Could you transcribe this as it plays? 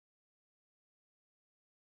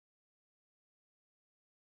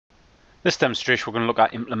This demonstration we're going to look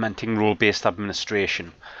at implementing role-based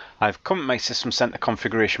administration. I've come to my System Center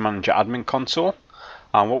Configuration Manager admin console,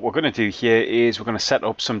 and what we're going to do here is we're going to set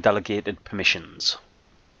up some delegated permissions.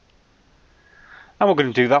 And we're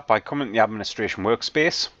going to do that by coming to the administration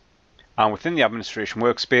workspace, and within the administration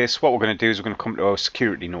workspace what we're going to do is we're going to come to our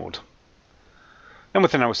security node. And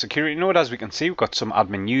within our security node, as we can see, we've got some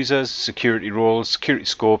admin users, security roles, security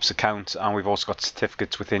scopes, accounts, and we've also got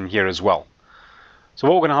certificates within here as well. So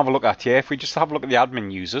what we're going to have a look at here, if we just have a look at the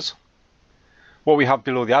admin users, what we have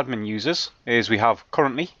below the admin users is we have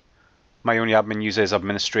currently, my only admin user is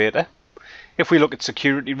administrator. If we look at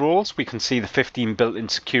security roles, we can see the 15 built-in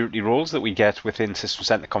security roles that we get within System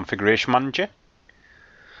Center Configuration Manager.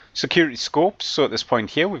 Security scopes, so at this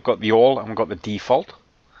point here we've got the all and we've got the default.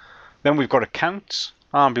 Then we've got accounts,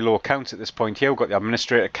 and below accounts at this point here we've got the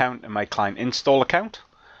administrator account and my client install account.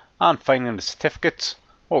 And finally the certificates,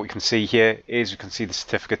 what we can see here is we can see the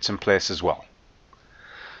certificates in place as well.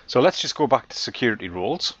 So let's just go back to security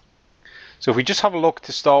roles. So if we just have a look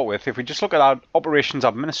to start with, if we just look at our operations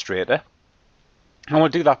administrator, and we'll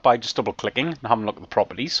do that by just double clicking and having a look at the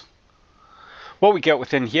properties. What we get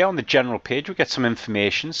within here on the general page, we get some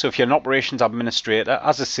information. So if you're an operations administrator,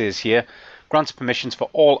 as it says here, grants permissions for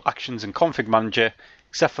all actions in Config Manager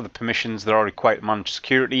except for the permissions that are required to manage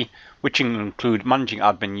security, which include managing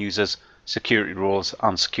admin users, security roles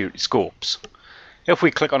and security scopes. If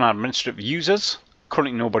we click on our administrative users,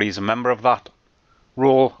 currently nobody is a member of that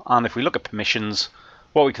role, and if we look at permissions,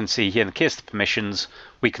 what we can see here in the case of the permissions,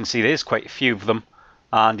 we can see there's quite a few of them,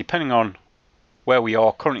 and depending on where we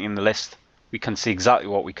are currently in the list, we can see exactly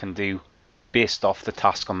what we can do based off the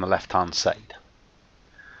task on the left hand side.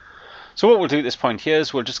 So what we'll do at this point here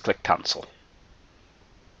is we'll just click cancel.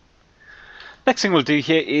 Next thing we'll do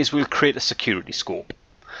here is we'll create a security scope.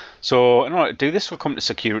 So in order to do this, we'll come to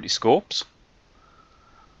security scopes.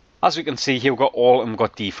 As we can see here, we've got all and we've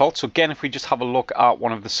got default. So again, if we just have a look at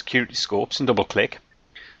one of the security scopes and double click.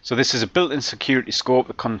 So this is a built-in security scope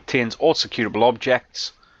that contains all secureable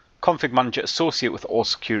objects. Config Manager associated with all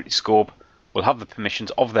security scope will have the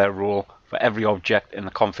permissions of their role for every object in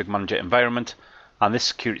the Config Manager environment, and this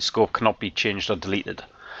security scope cannot be changed or deleted.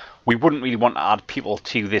 We wouldn't really want to add people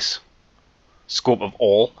to this scope of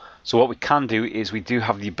all, so what we can do is we do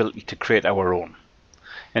have the ability to create our own.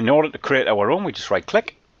 In order to create our own, we just right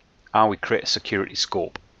click and we create a security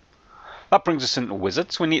scope. That brings us into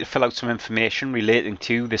Wizard, so we need to fill out some information relating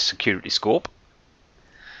to this security scope.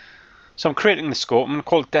 So I'm creating the scope. I'm going to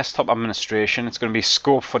call it Desktop Administration. It's going to be a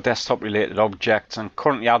scope for desktop related objects, and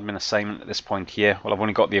currently admin assignment at this point here. Well, I've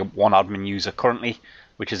only got the one admin user currently,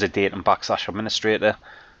 which is a datum / administrator.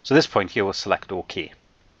 So at this point here we'll select OK.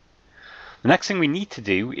 The next thing we need to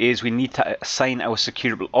do is we need to assign our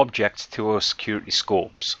secureable objects to our security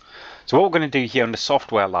scopes. So what we're going to do here in the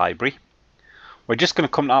software library, we're just going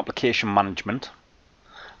to come to Application Management,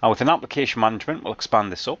 and within Application Management we'll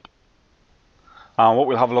expand this up. And what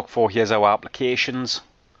we'll have a look for here is our applications.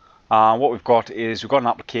 What we've got is we've got an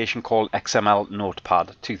application called XML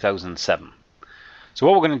Notepad 2007. So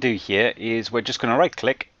what we're going to do here is we're just going to right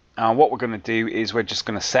click, and what we're going to do is we're just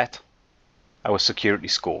going to set our security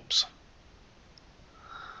scopes.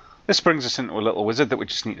 This brings us into a little wizard that we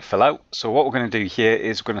just need to fill out. So what we're going to do here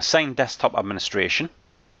is we're going to assign desktop administration,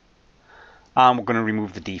 and we're going to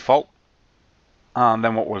remove the default. And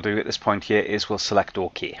then what we'll do at this point here is we'll select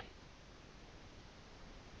OK.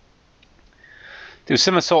 Do a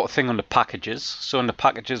similar sort of thing under packages. So under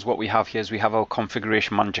packages, what we have here is we have our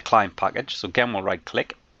Configuration Manager client package. So again, we'll right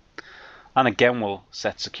click, and again we'll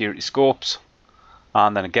set security scopes,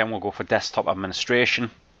 and then again we'll go for desktop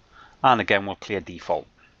administration, and again we'll clear default.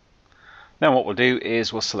 Then what we'll do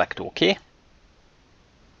is we'll select OK,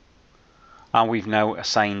 and we've now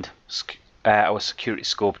assigned our security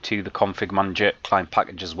scope to the Config Manager client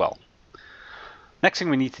package as well. Next thing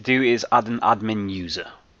we need to do is add an admin user.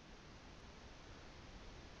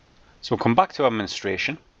 So we'll come back to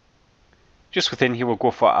administration. Just within here we'll go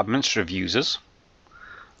for administrative users,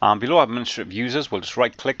 and below administrative users we'll just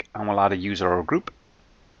right click and we'll add a user or a group.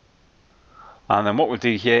 And then what we'll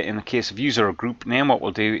do here in the case of user or group name, what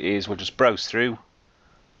we'll do is we'll just browse through,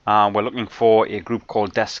 and we're looking for a group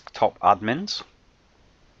called desktop admins,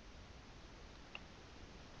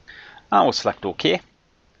 and we'll select OK.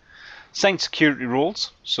 Assign security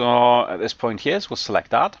roles, so at this point here we'll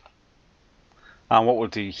select add. And what we'll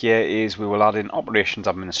do here is we will add in operations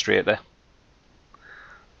administrator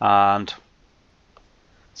and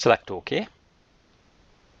select OK.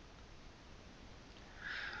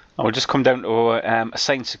 And we'll just come down to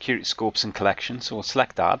assign security scopes and collections. So we'll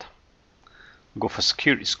select add, we'll go for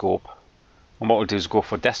security scope, and what we'll do is go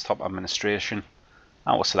for desktop administration,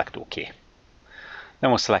 and we'll select OK. Then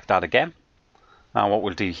we'll select that again, and what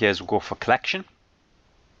we'll do here is we'll go for collection.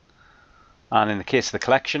 And in the case of the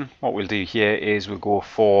collection, what we'll do here is we'll go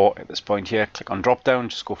for, at this point here, click on drop down,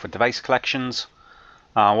 just go for device collections.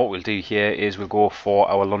 And what we'll do here is we'll go for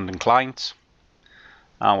our London clients,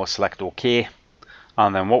 and we'll select OK.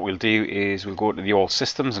 And then what we'll do is we'll go to the all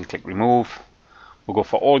systems and click remove. We'll go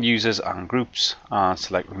for all users and groups and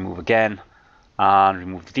select remove again, and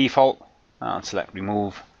remove the default and select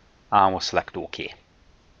remove, and we'll select OK.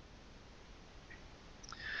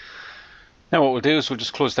 Now what we'll do is we'll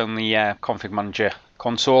just close down the config manager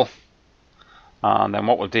console, and then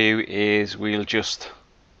what we'll do is we'll just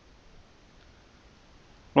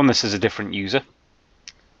run this as a different user.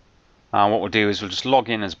 And what we'll do is we'll just log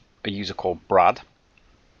in as a user called Brad,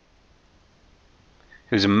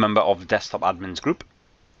 who's a member of the desktop admins group.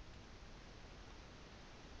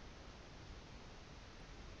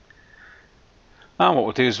 And what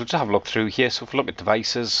we'll do is we'll just have a look through here. So if we look at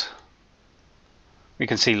devices, we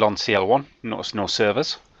can see LON CL1, notice no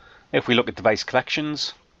servers. If we look at device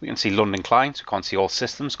collections, we can see London clients, we can't see all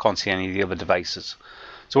systems, can't see any of the other devices.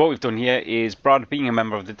 So what we've done here is, Brad being a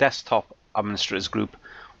member of the desktop administrators group,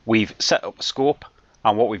 we've set up a scope,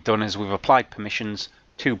 and what we've done is we've applied permissions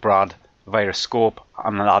to Brad via a scope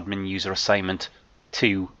and an admin user assignment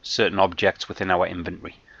to certain objects within our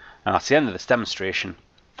inventory. And that's the end of this demonstration.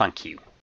 Thank you.